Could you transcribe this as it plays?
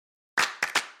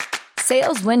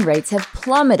sales win rates have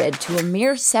plummeted to a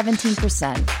mere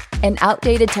 17%, and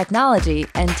outdated technology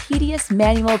and tedious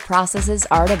manual processes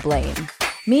are to blame.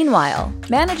 Meanwhile,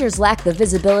 managers lack the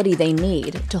visibility they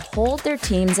need to hold their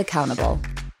teams accountable.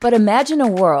 But imagine a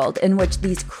world in which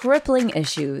these crippling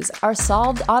issues are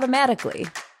solved automatically.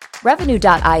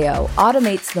 Revenue.io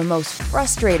automates the most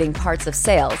frustrating parts of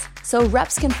sales so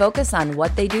reps can focus on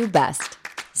what they do best: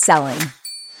 selling.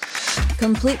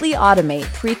 Completely automate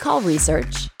pre-call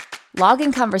research,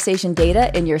 logging conversation data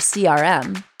in your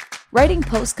CRM, writing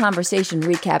post-conversation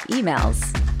recap emails,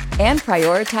 and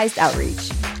prioritized outreach.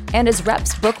 And as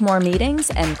reps book more meetings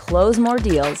and close more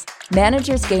deals,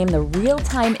 managers gain the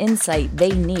real-time insight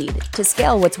they need to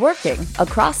scale what's working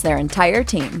across their entire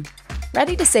team.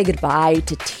 Ready to say goodbye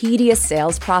to tedious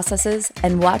sales processes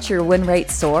and watch your win rate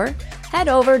soar? Head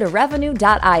over to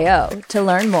Revenue.io to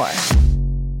learn more.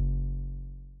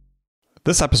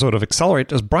 This episode of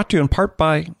Accelerate is brought to you in part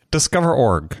by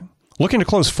Discover.org. Looking to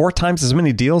close 4 times as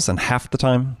many deals in half the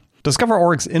time?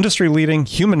 Discover.org's industry-leading,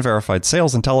 human-verified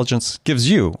sales intelligence gives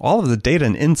you all of the data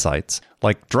and insights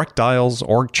like direct dials,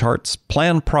 org charts,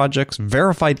 planned projects,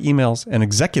 verified emails, and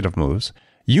executive moves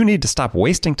you need to stop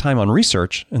wasting time on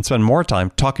research and spend more time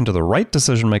talking to the right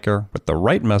decision-maker with the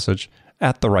right message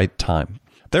at the right time.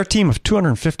 Their team of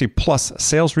 250-plus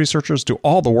sales researchers do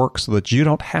all the work so that you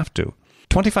don't have to.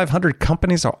 2,500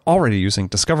 companies are already using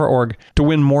Discover.org to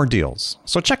win more deals.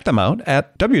 So check them out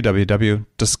at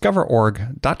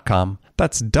www.discoverorg.com.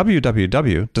 That's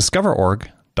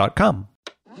www.discoverorg.com.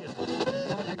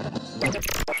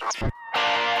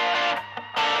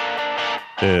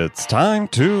 It's time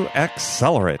to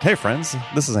accelerate. Hey friends,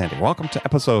 this is Andy. Welcome to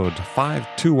episode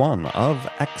 521 of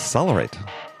Accelerate,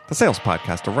 the sales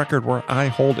podcast, a record where I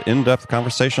hold in-depth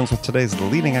conversations with today's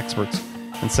leading experts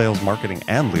in sales, marketing,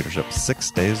 and leadership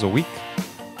 6 days a week.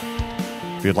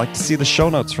 If you'd like to see the show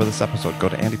notes for this episode, go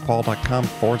to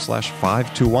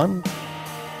andypaul.com/521.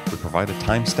 We provide a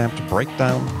time-stamped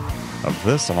breakdown of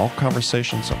this and all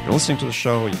conversations. So if you're listening to the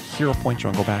show, you hear a point you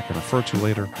want to go back and refer to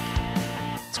later,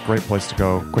 it's a great place to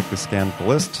go. Quickly scan the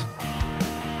list,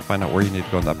 find out where you need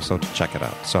to go in the episode to check it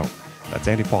out. So that's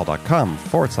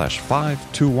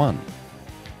andypaul.com/521.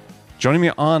 Joining me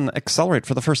on Accelerate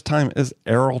for the first time is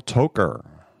Errol Toker.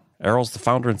 Errol's the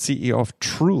founder and CEO of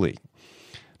Truly.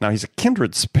 Now, he's a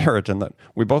kindred spirit in that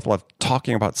we both love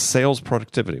talking about sales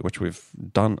productivity, which we've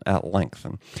done at length,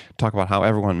 and talk about how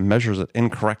everyone measures it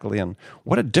incorrectly and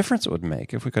what a difference it would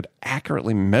make if we could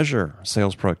accurately measure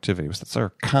sales productivity. That's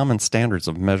our common standards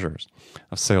of measures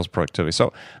of sales productivity.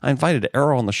 So I invited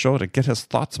Errol on the show to get his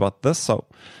thoughts about this. So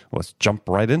let's jump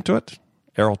right into it.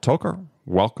 Errol Toker,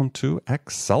 welcome to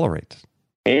Accelerate.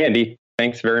 Hey, Andy.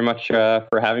 Thanks very much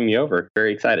for having me over.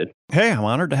 Very excited. Hey, I'm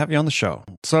honored to have you on the show.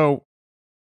 So,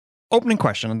 opening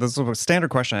question, and this is a standard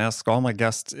question I ask all my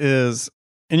guests, is,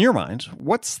 in your mind,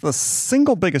 what's the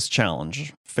single biggest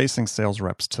challenge facing sales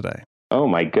reps today? Oh,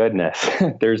 my goodness.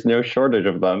 There's no shortage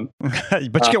of them. But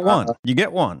you get one. You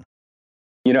get one.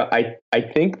 You know, I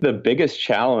think the biggest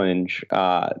challenge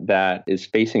that is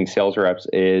facing sales reps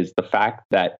is the fact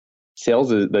that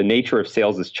the nature of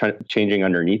sales is changing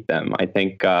underneath them. I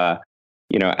think,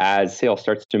 as sales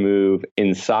starts to move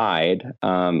inside,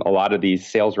 a lot of these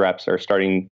sales reps are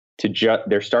starting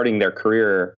they're starting their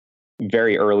career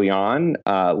very early on,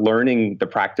 learning the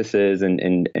practices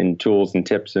and tools and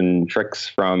tips and tricks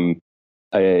from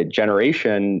a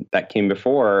generation that came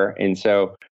before. And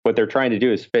so what they're trying to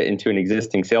do is fit into an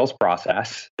existing sales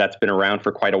process that's been around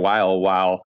for quite a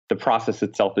while the process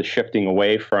itself is shifting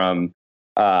away from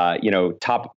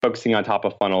focusing on top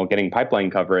of funnel, getting pipeline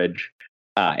coverage,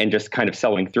 and just kind of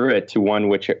selling through it to one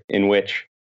in which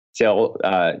sale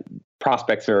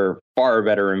prospects are far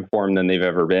better informed than they've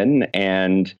ever been.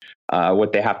 And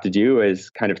what they have to do is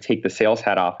kind of take the sales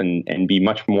hat off and be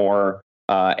much more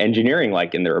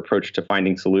engineering-like in their approach to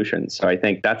finding solutions. So I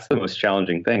think that's the most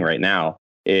challenging thing right now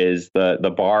is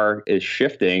the bar is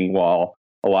shifting while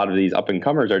a lot of these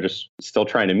up-and-comers are just still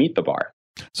trying to meet the bar.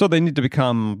 So they need to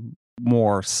become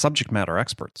more subject matter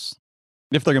experts.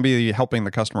 If they're going to be helping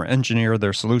the customer engineer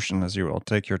their solution, as you will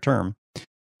take your term,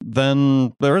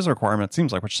 then there is a requirement, it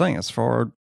seems like what you're saying, is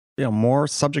for more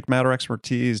subject matter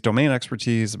expertise, domain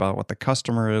expertise about what the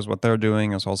customer is, what they're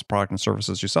doing, as well as the product and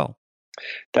services you sell.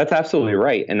 That's absolutely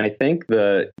right. And I think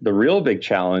the real big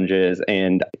challenge is,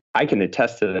 and I can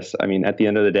attest to this, I mean, at the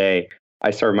end of the day,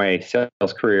 I started my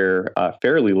sales career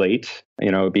fairly late,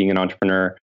 being an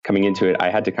entrepreneur coming into it. I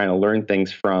had to kind of learn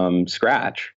things from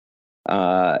scratch.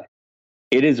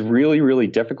 It is really, really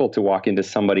difficult to walk into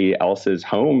somebody else's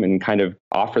home and kind of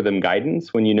offer them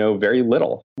guidance when you know very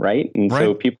little, right? And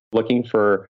so people looking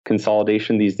for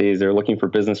consolidation these days. They're looking for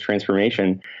business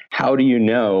transformation. How do you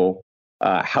know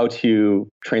how to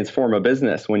transform a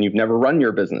business when you've never run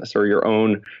your business or your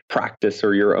own practice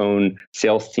or your own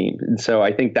sales team? And so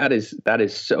I think that is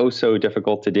so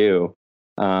difficult to do.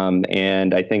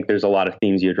 And I think there's a lot of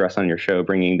themes you address on your show,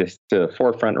 bringing this to the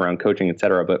forefront around coaching, et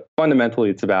cetera. But fundamentally,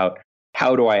 it's about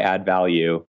how do I add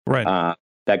value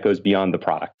that goes beyond the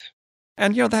product.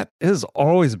 And, that has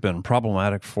always been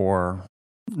problematic for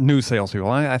new salespeople.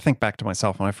 I think back to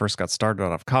myself when I first got started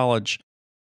out of college.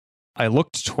 I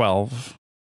looked 12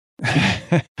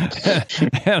 and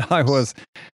I was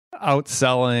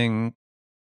outselling,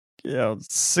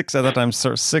 six at that time,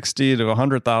 $60,000 to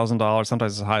 $100,000,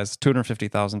 sometimes as high as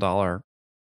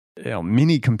 $250,000,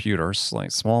 mini computers,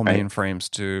 like small mainframes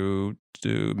to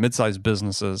mid-sized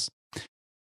businesses.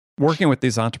 Working with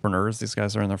these entrepreneurs, these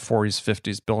guys are in their 40s,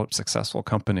 50s, built up successful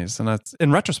companies. And that's,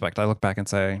 in retrospect, I look back and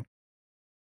say,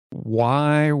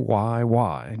 why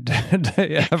did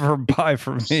they ever buy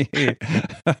from me?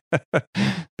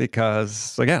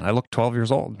 Because, again, I look 12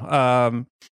 years old.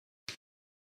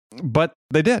 But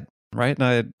they did, right?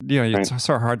 And it's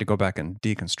sort of hard to go back and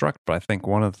deconstruct, but I think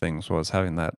one of the things was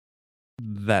having that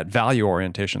value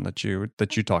orientation that you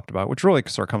talked about, which really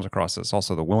sort of comes across as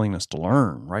also the willingness to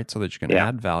learn, right? So that you can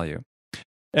add value.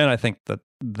 And I think that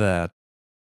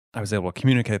I was able to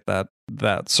communicate that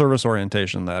service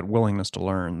orientation, that willingness to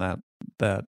learn, that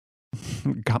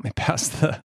got me past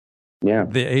the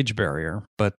age barrier.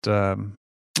 But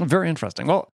very interesting.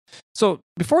 Well, so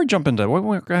before we jump into, we're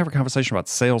going to have a conversation about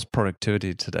sales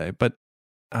productivity today, but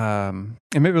and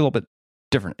maybe a little bit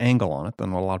different angle on it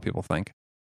than what a lot of people think.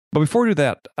 But before we do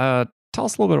that, tell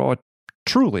us a little bit about what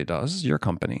Truly does, your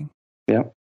company. Yeah,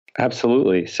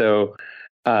 absolutely. So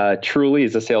Truly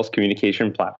is a sales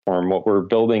communication platform. What we're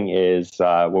building is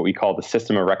what we call the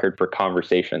system of record for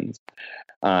conversations.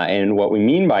 And what we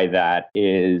mean by that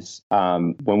is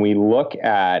when we look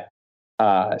at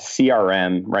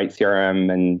CRM, right?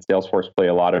 CRM and Salesforce play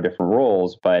a lot of different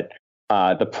roles, but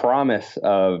the promise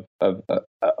of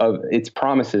its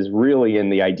promise is really in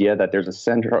the idea that there's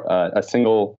a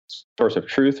single source of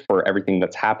truth for everything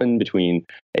that's happened between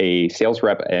a sales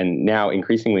rep and now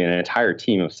increasingly an entire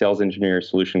team of sales engineers,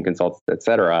 solution consultants, et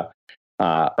cetera,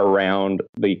 around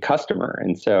the customer.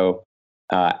 And so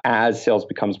as sales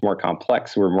becomes more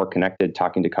complex, we're more connected,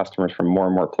 talking to customers from more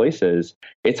and more places.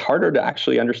 It's harder to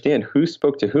actually understand who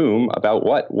spoke to whom about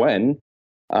what, when,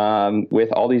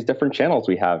 with all these different channels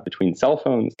we have between cell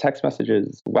phones, text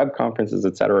messages, web conferences,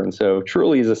 et cetera. And so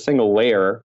Truly is a single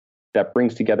layer that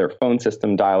brings together phone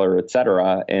system, dialer, et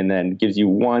cetera, and then gives you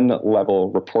one level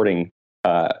reporting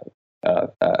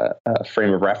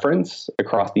frame of reference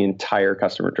across the entire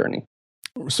customer journey.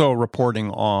 So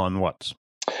reporting on what?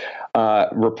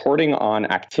 Reporting on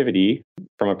activity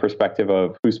from a perspective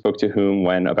of who spoke to whom,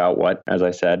 when, about what, as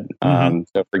I said. So,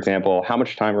 for example, how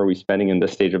much time are we spending in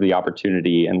this stage of the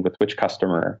opportunity and with which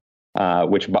customer,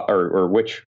 which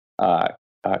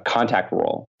contact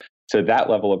role? So that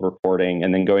level of reporting,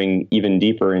 and then going even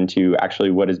deeper into actually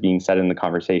what is being said in the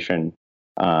conversation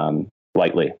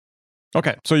lightly.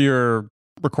 Okay. So you're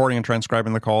recording and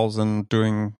transcribing the calls and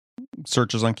doing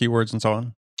searches on keywords and so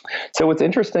on? So what's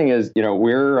interesting is,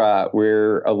 we're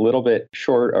a little bit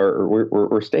short, or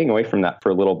we're staying away from that for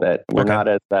a little bit. We're not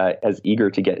as eager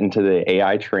to get into the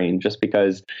AI train, just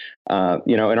because,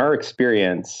 in our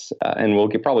experience, and we'll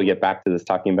probably get back to this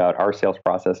talking about our sales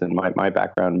process and my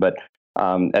background. But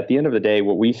at the end of the day,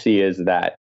 what we see is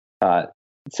that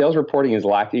sales reporting is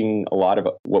lacking a lot of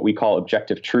what we call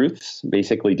objective truths,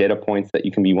 basically data points that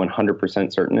you can be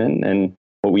 100% certain in. And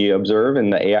what we observe in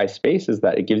the AI space is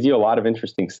that it gives you a lot of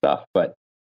interesting stuff. But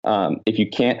if you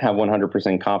can't have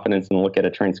 100% confidence and look at a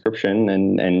transcription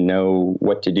and know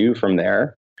what to do from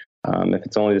there, if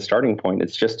it's only the starting point,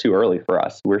 it's just too early for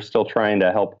us. We're still trying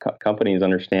to help companies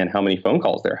understand how many phone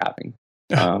calls they're having.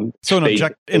 So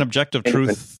an objective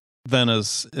truth then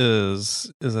is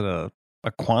it a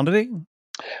quantity?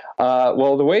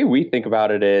 Well, the way we think about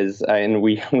it is, and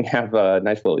we have a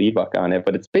nice little ebook on it,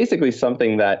 but it's basically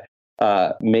something that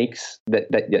makes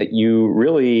that you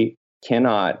really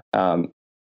cannot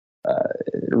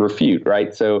refute,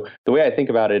 right? So the way I think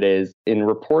about it is, in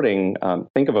reporting,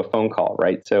 think of a phone call,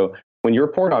 right? So when you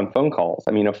report on phone calls,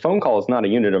 a phone call is not a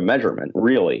unit of measurement,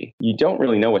 really. You don't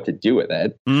really know what to do with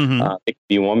it. It could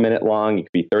be 1 minute long, it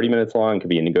could be 30 minutes long, it could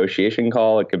be a negotiation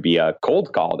call, it could be a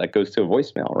cold call that goes to a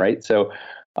voicemail, right? So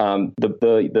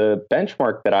the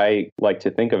benchmark that I like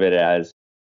to think of it as,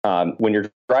 when you're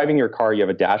driving your car, you have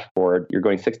a dashboard, you're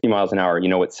going 60 miles an hour. You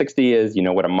know what 60 is, you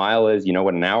know what a mile is, you know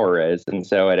what an hour is. And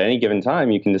so at any given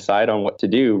time, you can decide on what to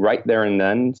do right there and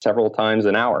then, several times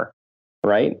an hour.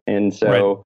 right? And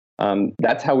so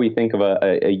that's how we think of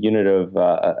a unit of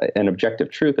an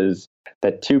objective truth, is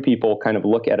that two people kind of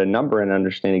look at a number and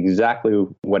understand exactly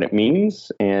what it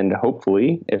means, and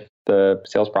hopefully, if the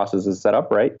sales process is set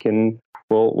up right,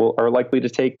 are likely to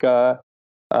take a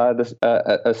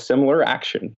similar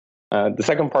action. The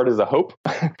second part is a hope,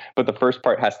 but the first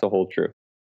part has to hold true.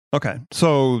 Okay,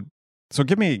 so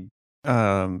give me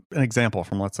an example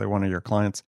from, let's say, one of your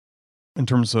clients in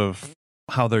terms of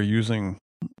how they're using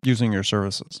your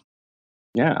services.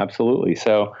 Yeah, absolutely.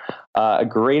 So a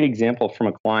great example from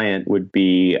a client would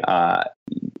be,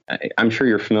 I'm sure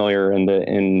you're familiar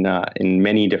in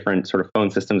many different sort of phone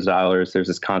systems dialers, there's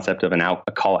this concept of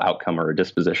a call outcome or a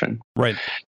disposition. Right.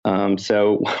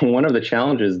 So one of the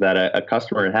challenges that a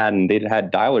customer had, and they'd had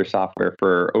dialer software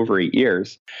for over 8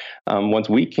 years, once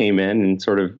we came in and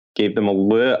sort of gave them a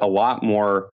lot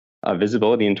more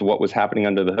visibility into what was happening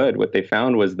under the hood, what they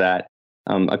found was that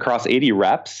across 80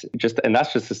 reps, and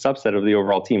that's just a subset of the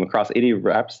overall team, across 80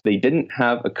 reps, they didn't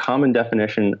have a common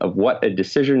definition of what a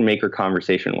decision maker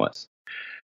conversation was,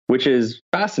 which is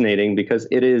fascinating because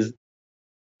it is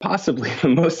possibly the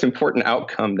most important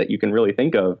outcome that you can really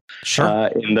think of. Sure.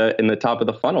 In the top of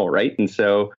the funnel, right? And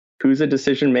so who's a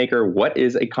decision maker? What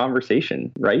is a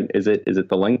conversation, right? Is it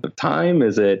the length of time?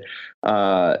 Is it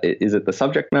the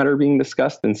subject matter being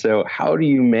discussed? And so how do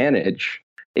you manage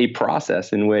a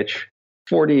process in which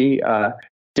 40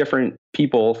 different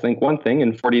people think one thing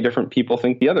and 40 different people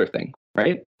think the other thing,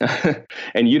 right?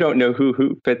 And you don't know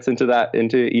who fits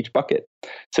into each bucket.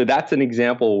 So that's an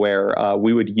example where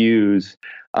we would use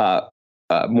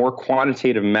more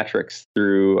quantitative metrics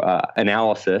through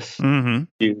analysis to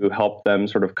help them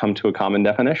sort of come to a common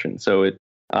definition. So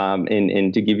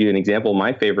and to give you an example,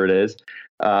 my favorite is,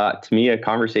 to me, a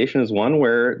conversation is one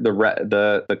where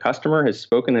the customer has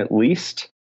spoken at least,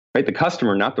 right? The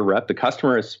customer, not the rep, the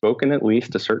customer has spoken at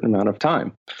least a certain amount of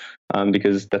time,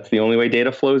 because that's the only way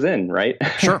data flows in, right?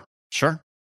 Sure.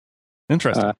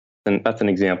 Interesting. And that's an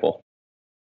example.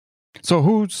 So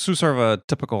who's sort of a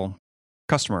typical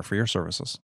customer for your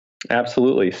services?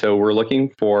 Absolutely. So we're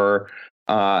looking for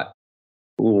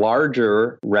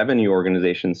larger revenue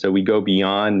organizations. So we go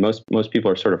beyond, most people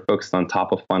are sort of focused on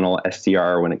top of funnel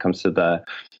SDR when it comes to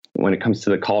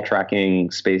the call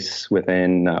tracking space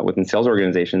within sales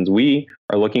organizations. We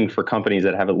are looking for companies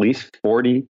that have at least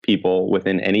 40 people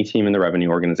within any team in the revenue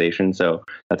organization. So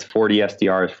that's 40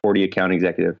 SDRs, 40 account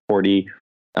executives, 40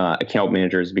 account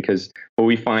managers, because what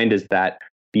we find is that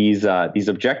these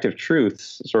objective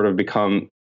truths sort of become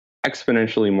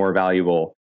exponentially more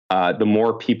valuable the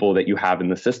more people that you have in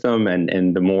the system,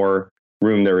 and the more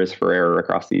room there is for error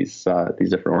across these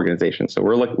different organizations. So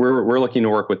we're looking to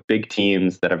work with big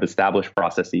teams that have established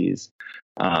processes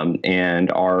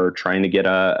and are trying to get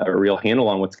a real handle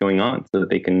on what's going on, so that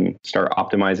they can start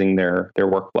optimizing their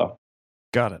workflow.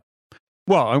 Got it.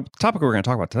 Well, a topic we're going to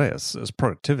talk about today is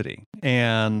productivity,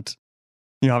 and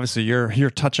obviously you're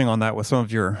touching on that with some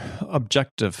of your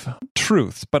objective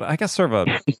truths. But I guess sort of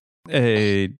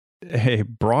a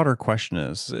broader question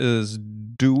is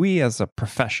do we, as a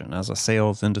profession, as a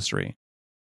sales industry,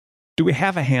 do we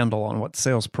have a handle on what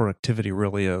sales productivity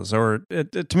really is? Or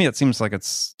to me, it seems like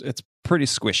it's pretty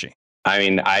squishy. I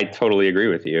mean, I totally agree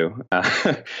with you.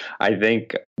 I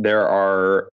think there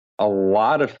are a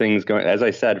lot of things going, as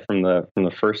I said from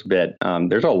the first bit,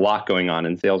 there's a lot going on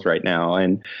in sales right now.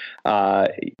 And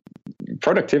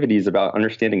productivity is about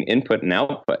understanding input and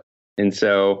output. And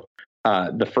so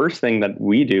the first thing that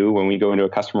we do when we go into a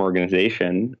customer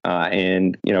organization,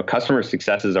 and customer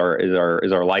success is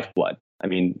our lifeblood. I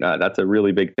mean, that's a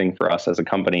really big thing for us as a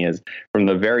company. Is from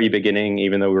the very beginning,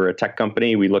 even though we were a tech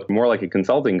company, we looked more like a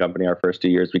consulting company our first 2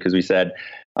 years, because we said,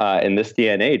 in this day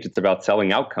and age, it's about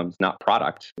selling outcomes, not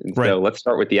product. And right. So let's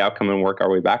start with the outcome and work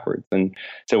our way backwards. And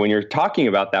so when you're talking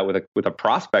about that with a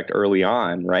prospect early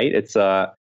on, right? It's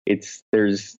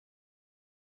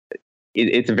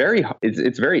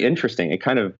very interesting. It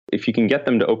kind of, if you can get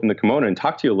them to open the kimono and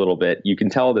talk to you a little bit, you can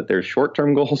tell that there's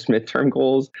short-term goals, mid-term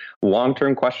goals,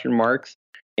 long-term question marks,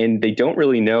 and they don't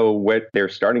really know what they're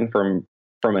starting from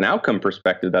an outcome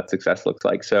perspective that success looks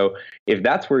like. So if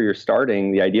that's where you're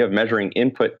starting, the idea of measuring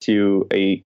input to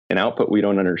an output we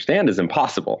don't understand is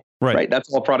impossible. Right?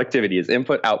 That's all productivity is,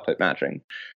 input-output matching.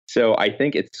 So I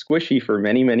think it's squishy for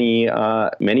many, many,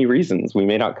 many reasons. We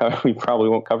probably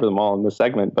won't cover them all in this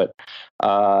segment, but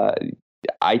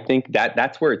I think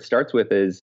that's where it starts with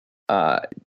is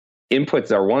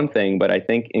inputs are one thing, but I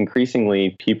think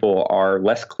increasingly people are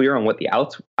less clear on what the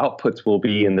outputs will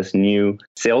be in this new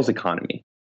sales economy,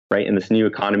 right? In this new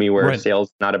economy where sales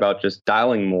is not about just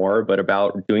dialing more, but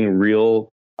about doing real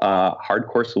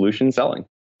hardcore solution selling.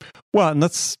 Well, and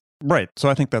that's right. So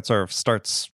I think that sort of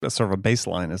starts as sort of a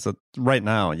baseline is that right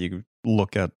now you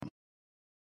look at,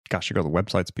 gosh, you go to the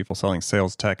websites, people selling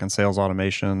sales tech and sales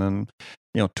automation and,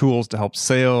 tools to help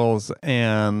sales.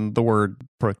 And the word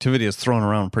productivity is thrown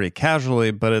around pretty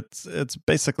casually, but it's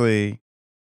basically,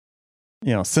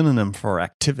 synonym for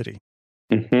activity.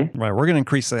 Mm-hmm. Right. We're going to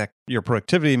increase your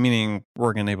productivity, meaning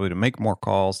we're going to be able to make more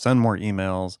calls, send more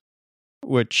emails,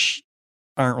 which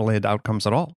aren't related to outcomes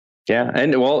at all. Yeah.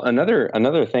 And well,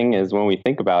 another thing is when we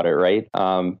think about it, right?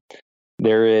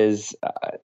 There is,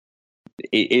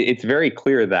 it's very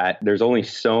clear that there's only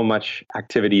so much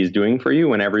activity is doing for you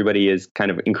when everybody is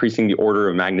kind of increasing the order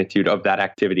of magnitude of that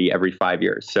activity every 5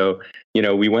 years. So,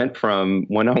 we went from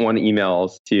one-on-one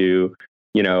emails to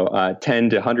 10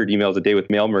 to 100 emails a day with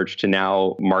mail merge to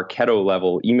now Marketo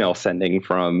level email sending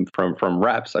from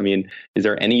reps. I mean, is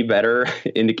there any better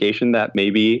indication that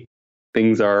maybe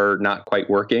things are not quite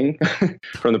working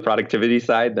from the productivity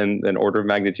side than order of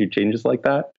magnitude changes like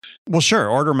that? Well, sure.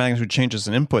 Order of magnitude changes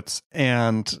in inputs.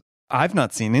 And I've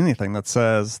not seen anything that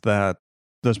says that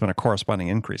there's been a corresponding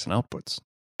increase in outputs.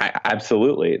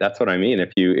 Absolutely. That's what I mean.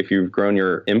 If you've grown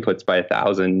your inputs by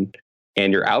 1,000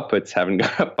 and your outputs haven't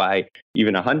gone up by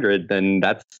even 100, then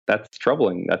that's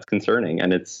troubling. That's concerning.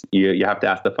 And it's you have to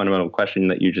ask the fundamental question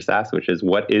that you just asked, which is,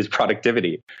 what is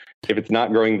productivity? If it's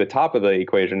not growing the top of the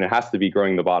equation, it has to be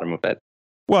growing the bottom of it.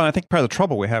 Well, I think part of the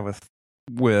trouble we have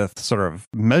with sort of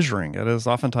measuring it is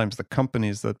oftentimes the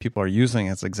companies that people are using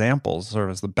as examples, sort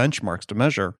of as the benchmarks to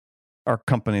measure, are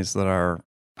companies that are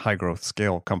high growth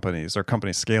scale companies or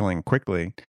companies scaling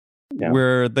quickly,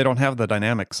 where they don't have the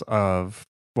dynamics of,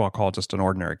 well, I'll call it just an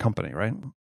ordinary company, right?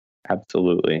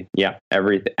 Absolutely. Yeah.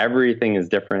 Everything is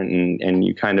different, and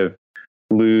you kind of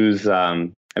lose.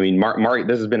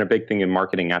 This has been a big thing in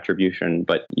marketing attribution,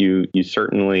 but you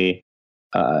certainly,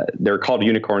 they're called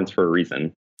unicorns for a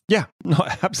reason. Yeah, no,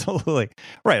 absolutely.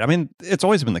 Right. I mean, it's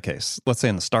always been the case, let's say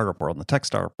in the startup world, in the tech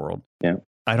startup world. Yeah.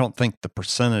 I don't think the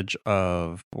percentage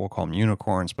of, we'll call them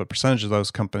unicorns, but percentage of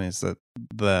those companies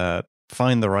that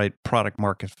find the right product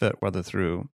market fit, whether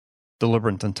through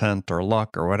deliberate intent or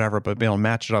luck or whatever, but be able to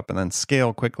match it up and then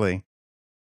scale quickly.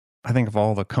 I think of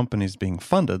all the companies being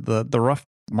funded,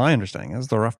 my understanding is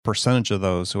the rough percentage of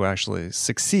those who actually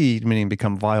succeed, meaning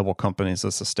become viable companies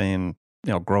that sustain,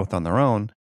 growth on their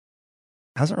own,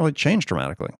 hasn't really changed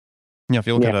dramatically. If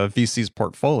you look at a VC's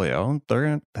portfolio, they're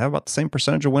going to have about the same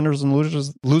percentage of winners and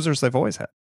losers they've always had.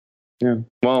 Yeah.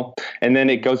 Well, and then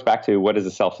it goes back to, what is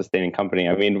a self-sustaining company?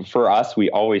 I mean, for us, we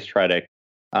always try to,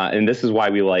 and this is why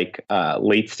we like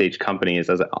late-stage companies,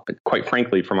 quite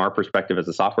frankly, from our perspective as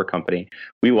a software company,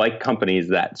 we like companies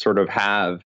that sort of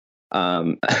have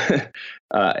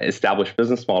established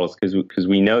business models because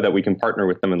we know that we can partner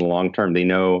with them in the long term. They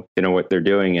know what they're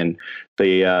doing. And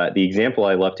the example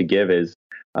I love to give is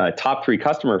top 3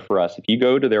 customer for us. If you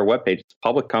go to their webpage, it's a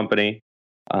public company,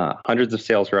 hundreds of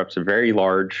sales reps, a very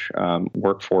large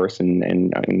workforce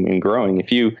and growing.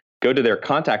 If you go to their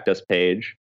contact us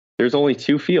page, there's only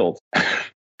 2 fields.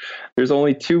 There's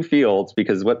only 2 fields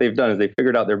because what they've done is they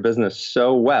figured out their business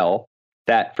so well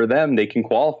that for them, they can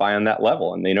qualify on that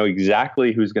level, and they know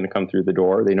exactly who's going to come through the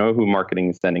door. They know who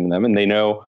marketing is sending them, and they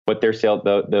know what their sales,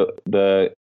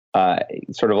 the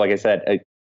sort of, like I said,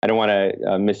 I don't want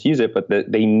to misuse it, but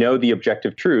they know the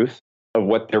objective truth of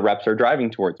what their reps are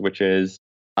driving towards, which is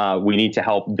we need to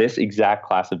help this exact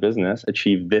class of business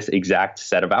achieve this exact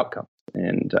set of outcomes.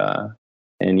 And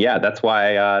yeah, that's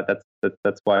why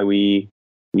that's why we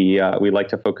like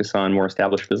to focus on more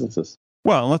established businesses.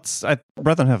 Well,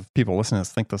 rather than have people listening to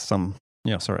this think there's some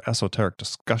sort of esoteric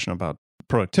discussion about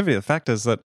productivity, the fact is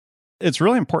that it's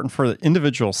really important for the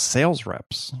individual sales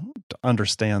reps to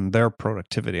understand their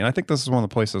productivity. And I think this is one of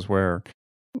the places where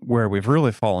we've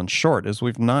really fallen short is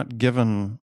we've not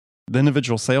given the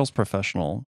individual sales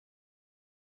professional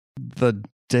the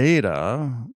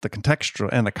data, the contextual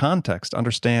and the context to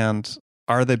understand,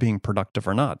 are they being productive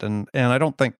or not? And I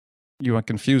don't think you want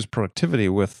to confuse productivity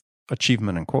with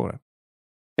achievement and quota.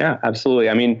 Yeah, absolutely.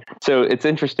 I mean, so it's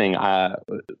interesting.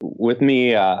 With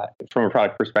me, from a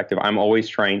product perspective, I'm always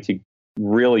trying to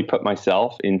really put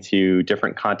myself into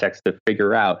different contexts to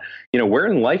figure out, where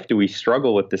in life do we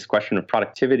struggle with this question of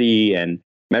productivity and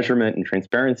measurement and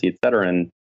transparency, et cetera. And,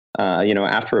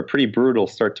 after a pretty brutal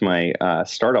start to my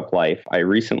startup life, I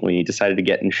recently decided to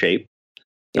get in shape,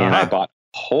 and I bought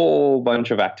a whole bunch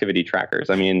of activity trackers.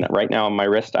 I mean, right now on my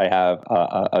wrist, I have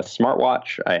a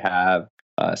smartwatch. I have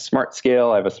a smart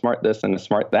scale, I have a smart this and a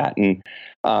smart that. And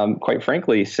quite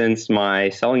frankly, since my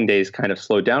selling days kind of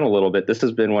slowed down a little bit, this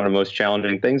has been one of the most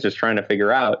challenging things, just trying to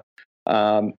figure out,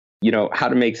 how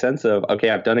to make sense of,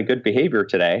 okay, I've done a good behavior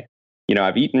today.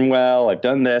 I've eaten well, I've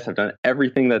done this, I've done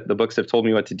everything that the books have told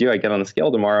me what to do. I get on the scale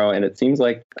tomorrow and it seems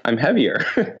like I'm heavier.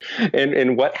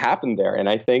 and what happened there? And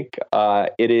I think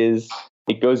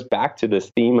it goes back to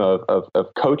this theme of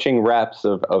coaching reps,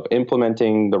 of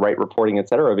implementing the right reporting, et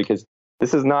cetera, because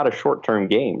this is not a short-term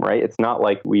game, right? It's not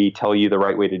like we tell you the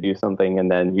right way to do something and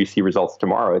then you see results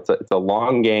tomorrow. It's a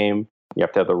long game. You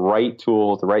have to have the right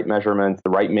tools, the right measurements,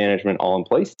 the right management all in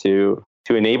place to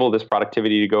enable this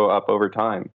productivity to go up over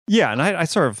time. Yeah, and I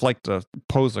sort of like to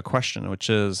pose a question, which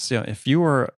is, if you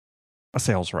were a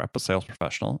sales rep, a sales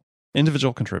professional,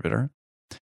 individual contributor,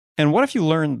 and what if you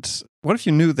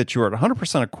knew that you were at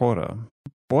 100% of quota,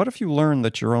 but what if you learned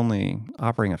that you're only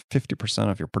operating at 50%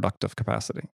 of your productive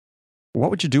capacity?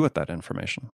 What would you do with that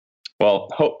information? Well,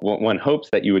 one hopes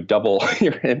that you would double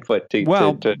your input to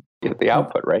get the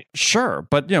output, right? Sure.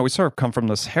 But, we sort of come from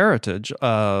this heritage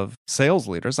of sales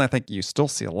leaders. And I think you still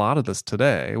see a lot of this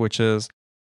today, which is,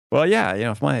 well, yeah,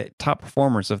 if my top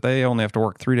performers, if they only have to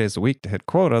work 3 days a week to hit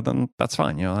quota, then that's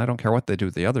fine. I don't care what they do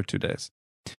the other 2 days.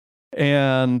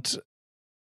 And,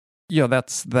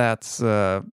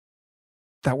 that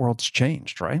world's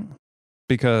changed, right?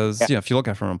 Because, if you look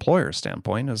at it from an employer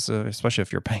standpoint, especially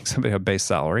if you're paying somebody a base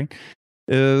salary,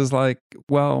 is like,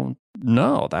 well,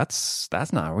 no, that's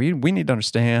not. We need to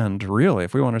understand, really,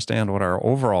 if we want to understand what our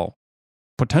overall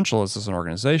potential is as an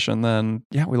organization, then,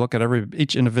 we look at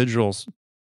each individual's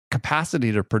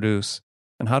capacity to produce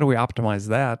and how do we optimize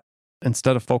that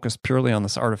instead of focus purely on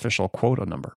this artificial quota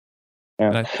number.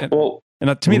 Yeah.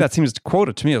 And to me, that seems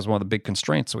quota to me is one of the big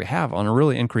constraints we have on a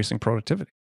really increasing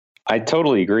productivity. I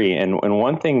totally agree. And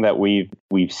one thing that we've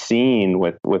seen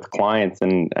with clients,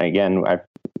 and again,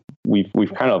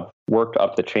 we've kind of worked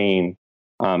up the chain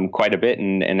quite a bit,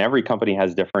 and every company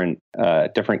has different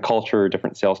culture,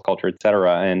 different sales culture, et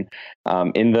cetera. And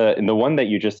in the one that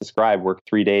you just described, work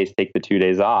 3 days, take the 2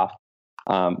 days off.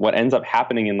 What ends up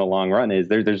happening in the long run is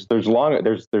there's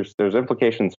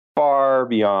implications far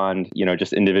beyond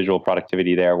just individual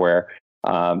productivity there, where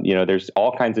there's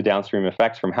all kinds of downstream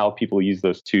effects from how people use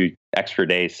those 2 extra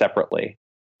days separately.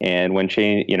 And when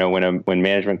when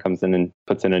management comes in and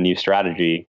puts in a new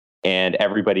strategy and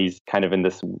everybody's kind of in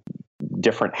this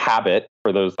different habit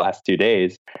for those last 2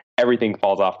 days, everything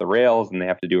falls off the rails and they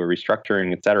have to do a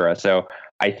restructuring, et cetera. So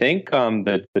I think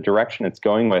the direction it's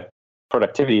going with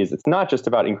productivity is it's not just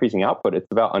about increasing output, it's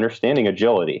about understanding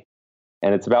agility.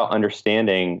 And it's about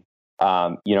understanding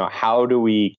how do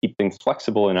we keep things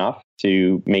flexible enough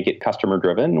to make it customer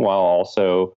driven while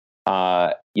also,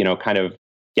 kind of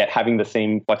having the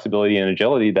same flexibility and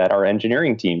agility that our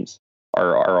engineering teams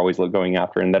are always going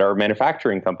after and that our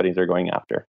manufacturing companies are going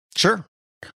after. Sure.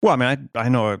 Well, I mean, I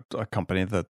know a company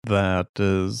that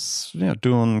is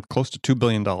doing close to $2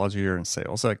 billion a year in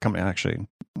sales. That company I actually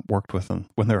worked with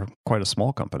when they were quite a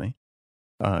small company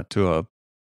to a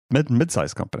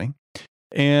mid-sized company.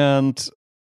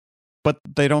 But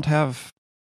they don't have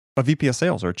a VP of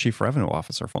sales or a chief revenue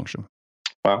officer function.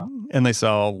 Wow. And they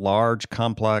sell large,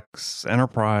 complex,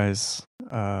 enterprise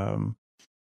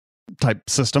type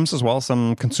systems, as well as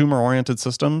some consumer-oriented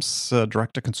systems,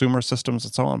 direct-to-consumer systems,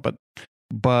 and so on.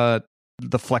 But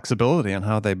the flexibility and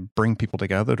how they bring people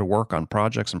together to work on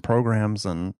projects and programs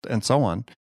and so on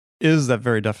is that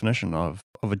very definition of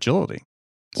agility.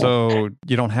 So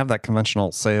you don't have that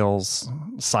conventional sales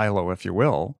silo, if you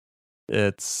will.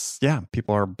 It's,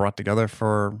 people are brought together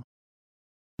for,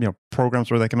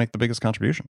 programs where they can make the biggest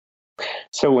contribution.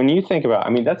 So when you think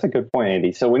about, that's a good point,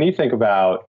 Andy. So when you think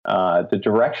about the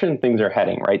direction things are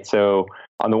heading, right? So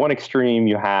on the one extreme,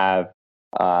 you have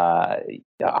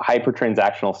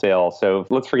hyper-transactional sales. So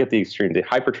let's forget the extreme, the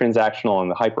hyper-transactional and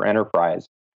the hyper-enterprise.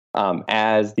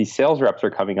 As these sales reps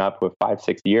are coming up with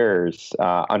 5-6 years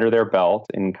under their belt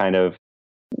in kind of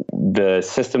the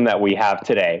system that we have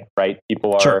today, right?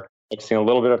 People are focusing a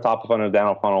little bit of top of funnel, down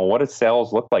of funnel. What does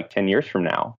sales look like 10 years from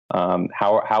now?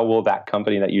 How will that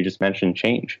company that you just mentioned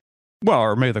change? Well,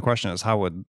 or maybe the question is, how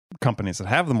would companies that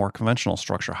have the more conventional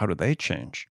structure, how do they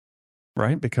change?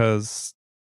 Right? Because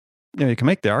you can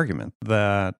make the argument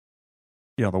that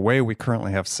the way we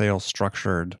currently have sales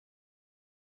structured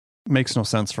makes no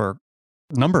sense for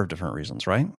a number of different reasons,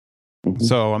 right? Mm-hmm.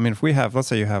 So, if we have, let's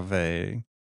say you have a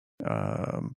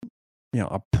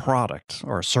product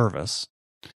or a service,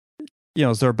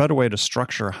 is there a better way to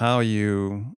structure how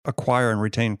you acquire and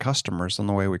retain customers than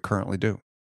the way we currently do?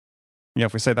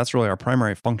 If we say that's really our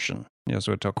primary function,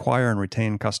 so to acquire and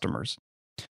retain customers,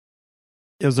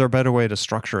 is there a better way to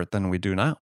structure it than we do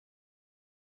now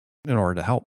in order to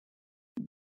help?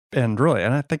 And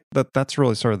I think that's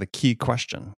really sort of the key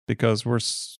question, because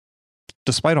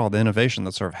despite all the innovation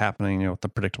that's sort of happening, with the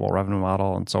predictable revenue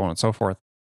model and so on and so forth,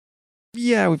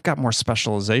 yeah, we've got more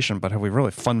specialization, but have we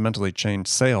really fundamentally changed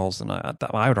sales? And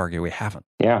I would argue we haven't.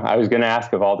 Yeah, I was going to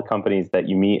ask, of all the companies that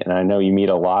you meet, and I know you meet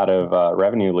a lot of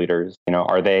revenue leaders,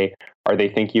 are they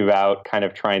thinking about kind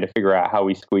of trying to figure out how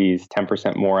we squeeze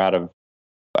 10% more out of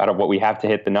what we have to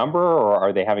hit the number, or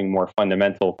are they having more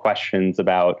fundamental questions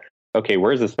about, okay,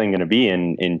 where's this thing going to be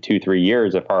in 2-3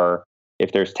 years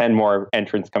if there's 10 more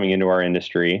entrants coming into our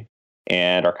industry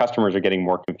and our customers are getting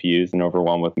more confused and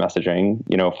overwhelmed with messaging?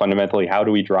 Fundamentally, how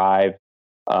do we drive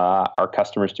our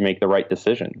customers to make the right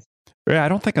decisions? Yeah, I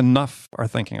don't think enough are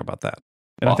thinking about that.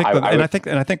 And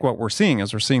I think what we're seeing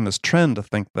is this trend to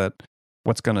think that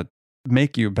what's going to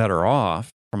make you better off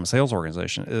from a sales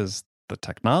organization is the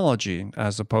technology,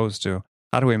 as opposed to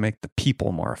how do we make the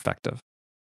people more effective,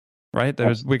 right?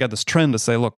 We got this trend to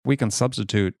say, look, we can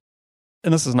substitute,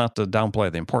 and this is not to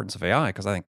downplay the importance of AI, because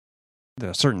I think there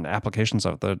are certain applications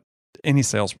of it that any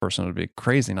salesperson would be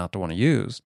crazy not to want to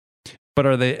use. But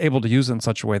are they able to use it in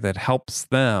such a way that helps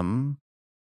them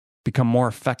become more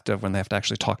effective when they have to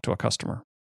actually talk to a customer,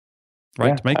 right?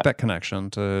 Yeah. To make that connection,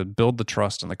 to build the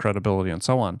trust and the credibility and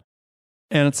so on.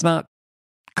 And it's not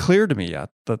clear to me yet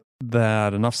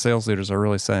that enough sales leaders are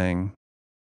really saying,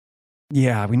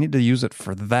 yeah, we need to use it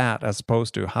for that, as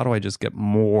opposed to how do I just get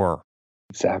more?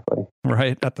 Exactly.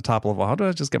 Right at the top level, how do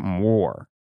I just get more?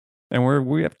 And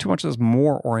we have too much of this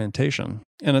more orientation.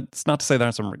 And it's not to say there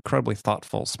aren't some incredibly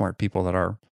thoughtful, smart people that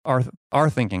are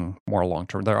thinking more long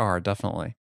term. There are,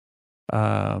 definitely,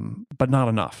 but not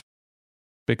enough,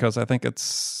 because I think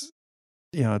there's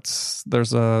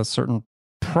a certain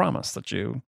promise that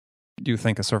you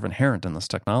think is sort of inherent in this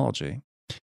technology.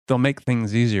 They'll make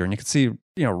things easier, and you can see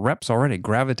reps already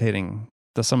gravitating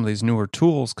to some of these newer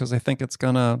tools because they think it's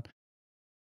gonna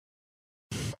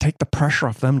take the pressure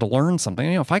off them to learn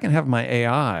something. If I can have my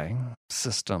AI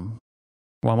system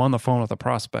while I'm on the phone with a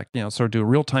prospect, sort of do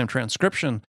real-time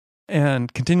transcription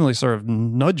and continually sort of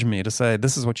nudge me to say,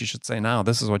 this is what you should say now,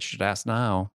 this is what you should ask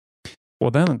now.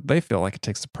 Well, then they feel like it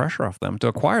takes the pressure off them to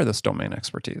acquire this domain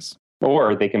expertise.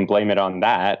 Or they can blame it on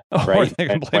that, right? Or they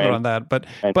can blame it on that. But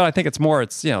I think it's more,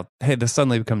 hey, this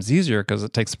suddenly becomes easier because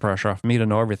it takes the pressure off me to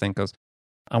know everything, because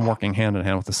I'm working hand in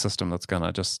hand with a system that's going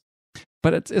to just...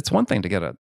 But it's one thing to get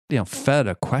fed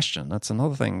a question. That's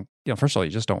another thing. First of all, you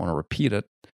just don't want to repeat it.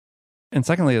 And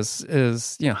secondly is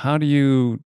how do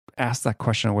you ask that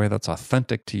question in a way that's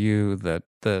authentic to you, that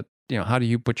how do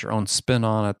you put your own spin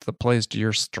on it that plays to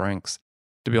your strengths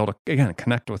to be able to, again,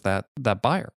 connect with that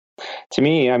buyer? To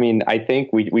me, I think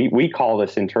we call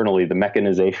this internally the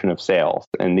mechanization of sales,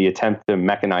 and the attempt to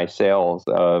mechanize sales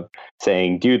of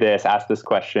saying, do this, ask this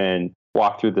question,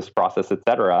 walk through this process,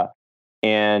 etc.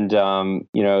 And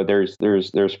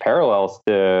there's parallels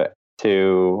to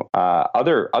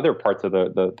other parts of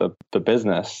the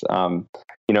business.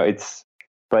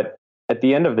 But at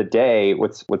the end of the day,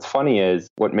 what's funny is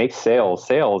what makes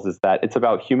sales is that it's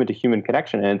about human to human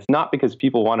connection, and it's not because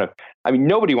people want to.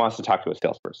 Nobody wants to talk to a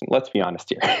salesperson. Let's be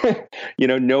honest here.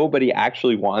 Nobody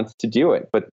actually wants to do it.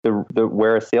 But the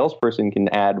where a salesperson can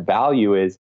add value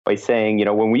is by saying,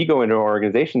 when we go into an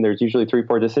organization, there's usually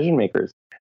 3-4 decision makers.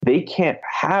 They can't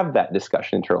have that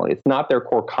discussion internally. It's not their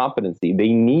core competency. They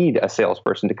need a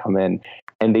salesperson to come in,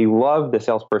 and they love the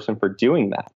salesperson for doing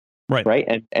that.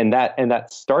 Right. And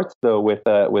that starts though with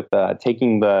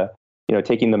taking the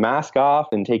mask off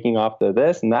and taking off the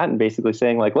this and that, and basically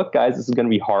saying, like, look, guys, this is going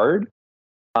to be hard.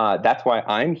 That's why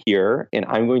I'm here, and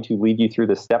I'm going to lead you through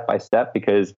this step by step,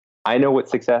 because I know what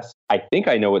success. I think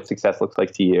I know what success looks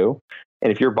like to you.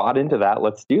 And if you're bought into that,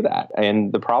 let's do that.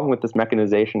 And the problem with this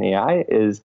mechanization AI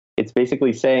is it's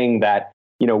basically saying that,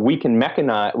 we can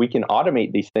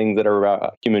automate these things that are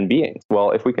about human beings.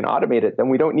 Well, if we can automate it, then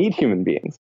we don't need human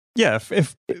beings. Yeah,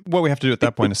 if what we have to do at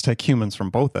that point is take humans from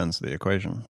both ends of the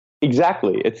equation.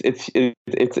 Exactly.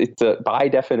 It's by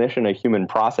definition a human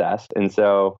process. And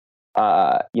so,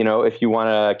 if you want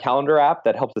a calendar app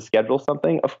that helps us schedule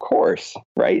something, of course,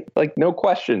 right? Like, no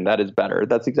question, that is better.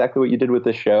 That's exactly what you did with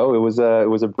this show. It was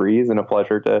a breeze and a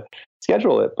pleasure to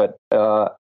schedule it. But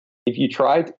if you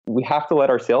tried, we have to let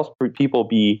our sales people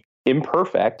be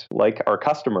imperfect, like our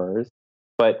customers,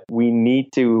 but we need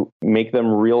to make them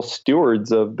real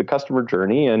stewards of the customer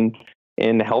journey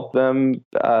and help them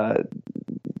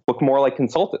look more like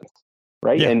consultants,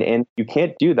 right? Yeah. And you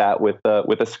can't do that with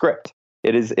a script.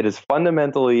 It is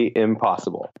fundamentally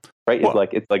impossible, right? Well,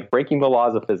 it's like breaking the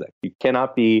laws of physics. You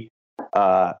cannot be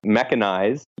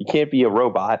mechanized. You can't be a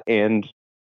robot and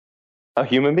a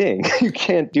human being. You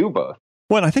can't do both.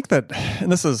 Well, I think that, and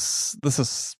this is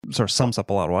sort of sums up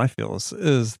a lot of what I feel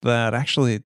is that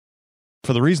actually,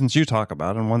 for the reasons you talk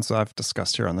about, and ones I've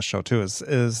discussed here on the show too,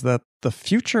 is that the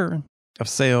future of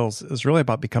sales is really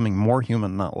about becoming more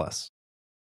human, not less.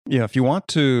 Yeah, if you want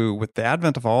to, with the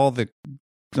advent of all the,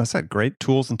 as I said, great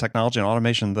tools and technology and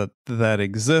automation that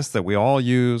exist, that we all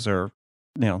use, or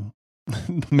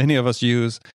many of us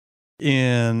use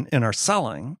in our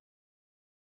selling,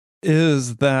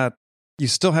 is that you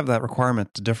still have that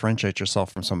requirement to differentiate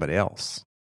yourself from somebody else.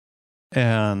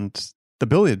 And the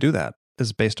ability to do that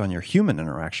is based on your human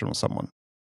interaction with someone,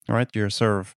 all right? Your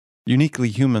sort of uniquely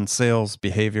human sales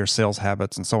behavior, sales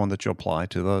habits, and so on that you apply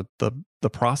to the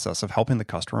process of helping the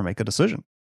customer make a decision.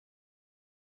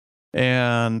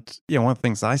 And one of the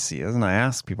things I see is, and I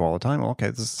ask people all the time, well, okay,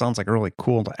 this sounds like a really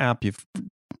cool app you've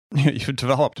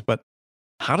developed, but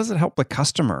how does it help the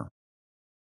customer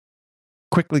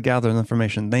quickly gather the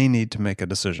information they need to make a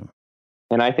decision?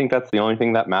 And I think that's the only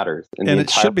thing that matters. And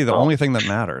it should be the only thing that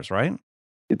matters, right?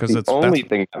 Because it's the only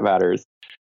thing that matters.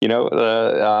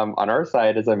 On our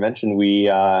side, as I mentioned, we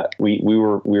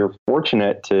were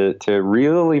fortunate to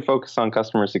really focus on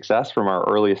customer success from our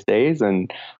earliest days.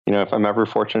 And if I'm ever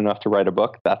fortunate enough to write a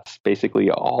book, that's basically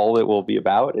all it will be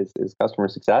about is customer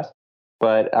success.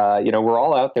 But we're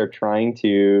all out there trying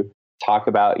to talk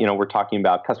about, we're talking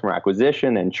about customer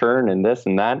acquisition and churn and this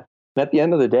and that. And at the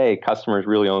end of the day, customers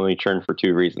really only churn for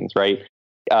two reasons, right?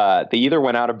 They either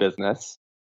went out of business,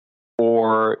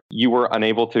 or you were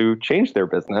unable to change their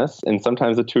business. And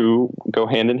sometimes the two go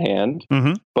hand in hand.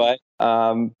 Mm-hmm. But,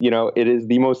 it is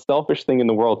the most selfish thing in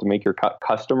the world to make your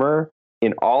customer,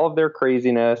 in all of their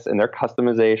craziness and their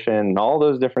customization and all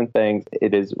those different things,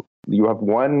 you have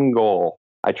one goal.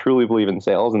 I truly believe in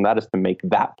sales, and that is to make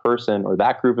that person or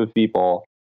that group of people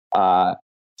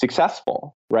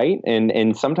successful, right?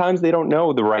 And sometimes they don't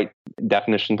know the right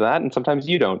definition to that, and sometimes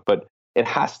you don't. But it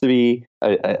has to be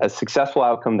a successful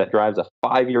outcome that drives a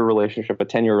 5-year relationship, a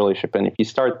 10-year relationship. And if you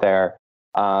start there,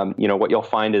 what you'll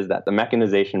find is that the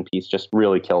mechanization piece just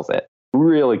really kills it.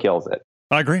 Really kills it.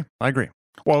 I agree.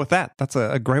 Well, with that, that's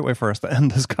a great way for us to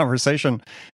end this conversation.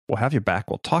 We'll have you back.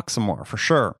 We'll talk some more for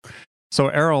sure. So,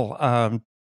 Errol,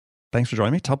 thanks for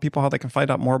joining me. Tell people how they can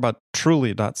find out more about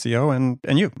Truly.co and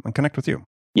you and connect with you.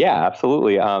 Yeah,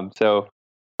 absolutely.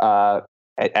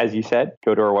 As you said,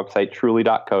 go to our website,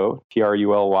 truly.co,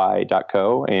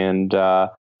 truly.co, and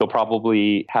you'll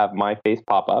probably have my face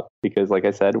pop up because, like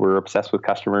I said, we're obsessed with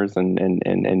customers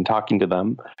and talking to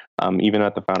them, even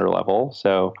at the founder level.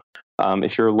 So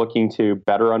if you're looking to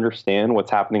better understand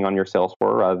what's happening on your sales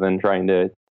floor rather than trying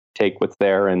to take what's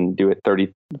there and do it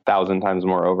 30,000 times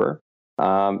more over,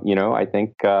 I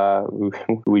think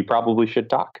we probably should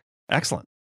talk. Excellent.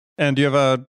 And do you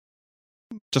have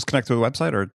just connect through the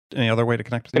website or any other way to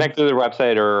connect with you? Connect through the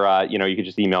website, or you can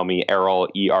just email me, Errol,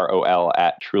 EROL,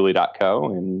 @truly.co.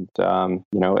 And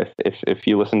if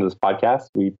you listen to this podcast,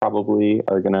 we probably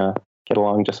are gonna get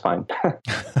along just fine.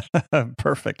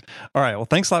 Perfect. All right. Well,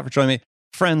 thanks a lot for joining me,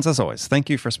 friends. As always, thank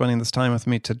you for spending this time with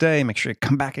me today. Make sure you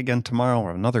come back again tomorrow. We'll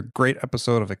have another great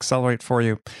episode of Accelerate for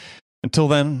you. Until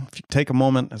then, if you take a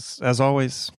moment, as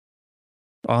always,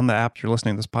 on the app you're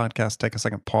listening to this podcast, take a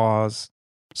second, pause.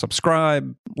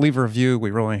 Subscribe, leave a review. We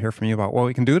really want to hear from you about what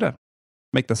we can do to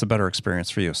make this a better experience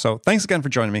for you. So thanks again for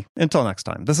joining me. Until next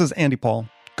time, this is Andy Paul.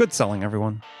 Good selling,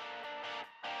 everyone.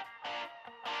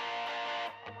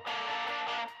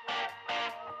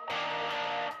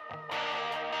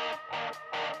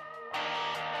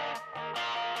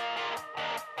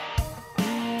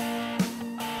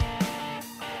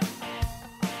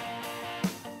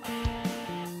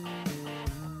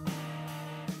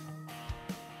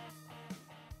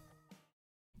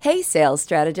 Hey, sales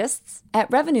strategists.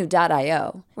 At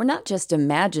Revenue.io, we're not just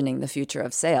imagining the future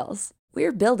of sales,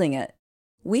 we're building it.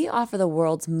 We offer the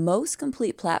world's most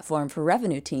complete platform for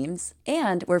revenue teams,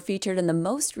 and we're featured in the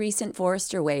most recent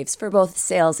Forrester Waves for both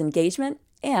sales engagement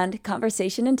and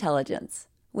conversation intelligence.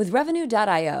 With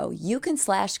Revenue.io, you can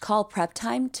slash call prep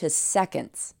time to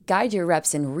seconds, guide your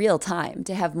reps in real time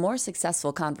to have more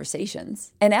successful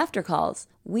conversations. And after calls,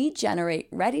 we generate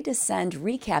ready-to-send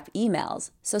recap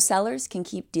emails so sellers can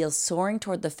keep deals soaring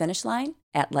toward the finish line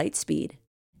at light speed.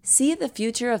 See the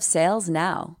future of sales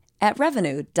now at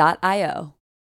Revenue.io.